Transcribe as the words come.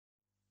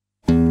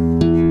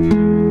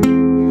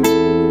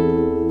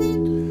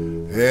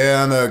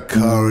in the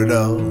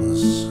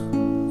corridors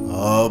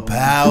of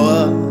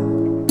power,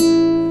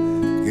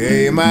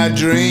 gave my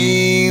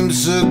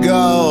dreams a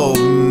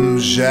golden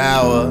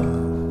shower.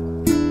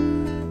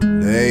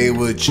 They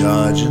were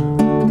charging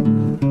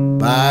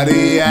by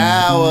the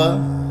hour,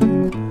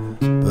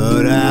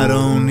 but I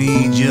don't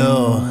need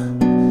your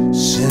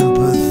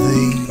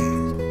sympathy.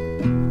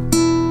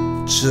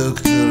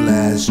 Took the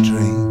last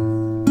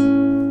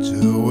train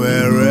to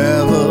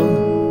wherever,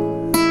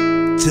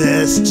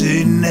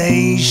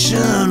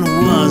 destination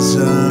was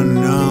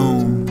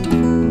unknown.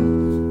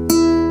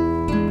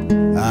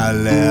 I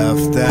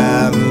left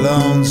that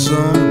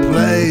lonesome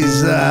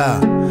place I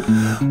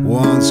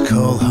once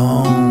called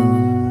home.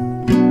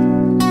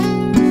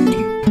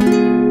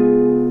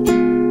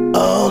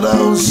 All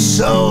those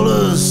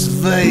soulless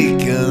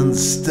vacant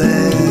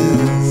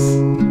stairs,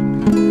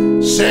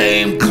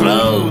 same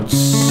clothes,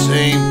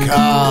 same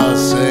car,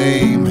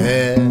 same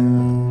hair.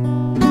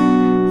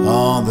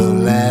 On the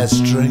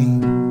last train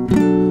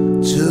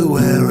to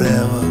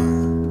wherever,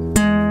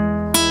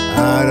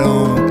 I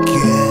don't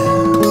care.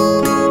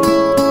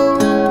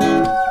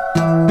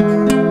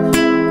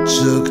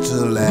 Took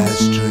the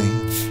last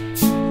train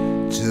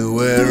to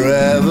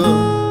wherever.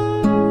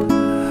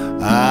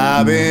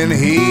 I've been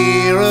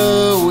here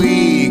a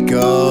week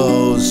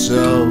or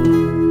so.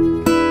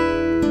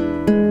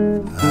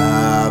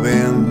 I've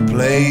been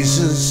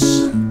places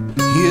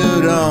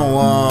you don't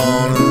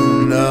want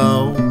to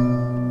know.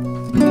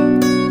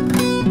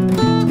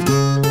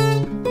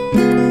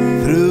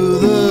 Through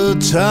the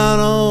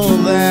tunnel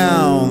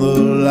down the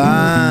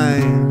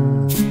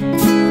line,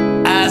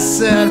 I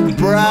said,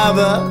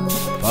 brother,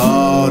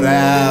 pour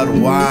that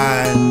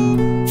wine.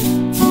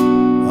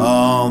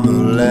 On the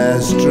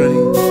last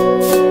train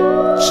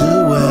to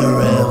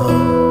wherever,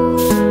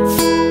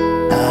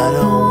 I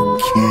don't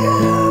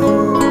care.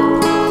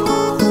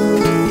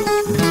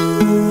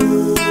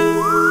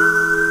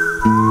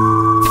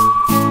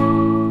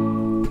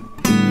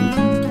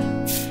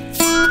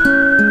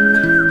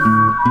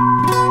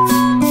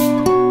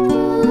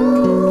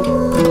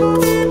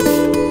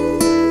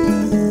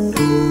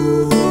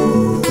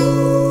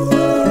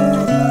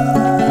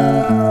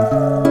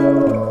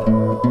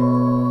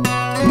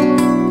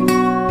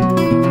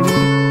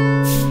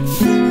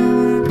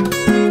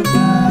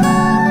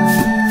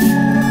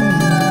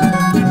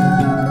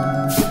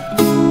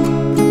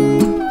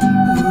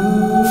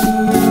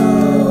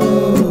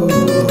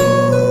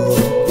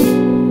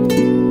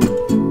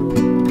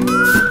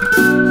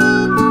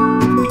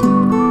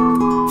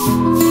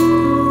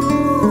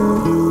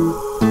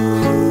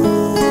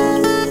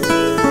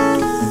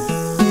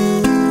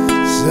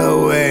 So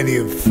when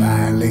you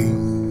finally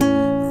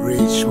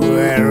reach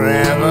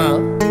wherever,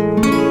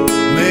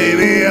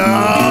 maybe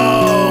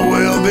all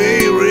will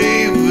be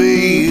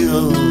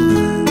revealed.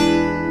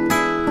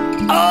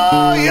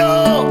 All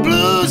your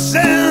blues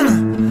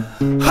and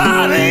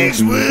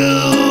heartaches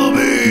will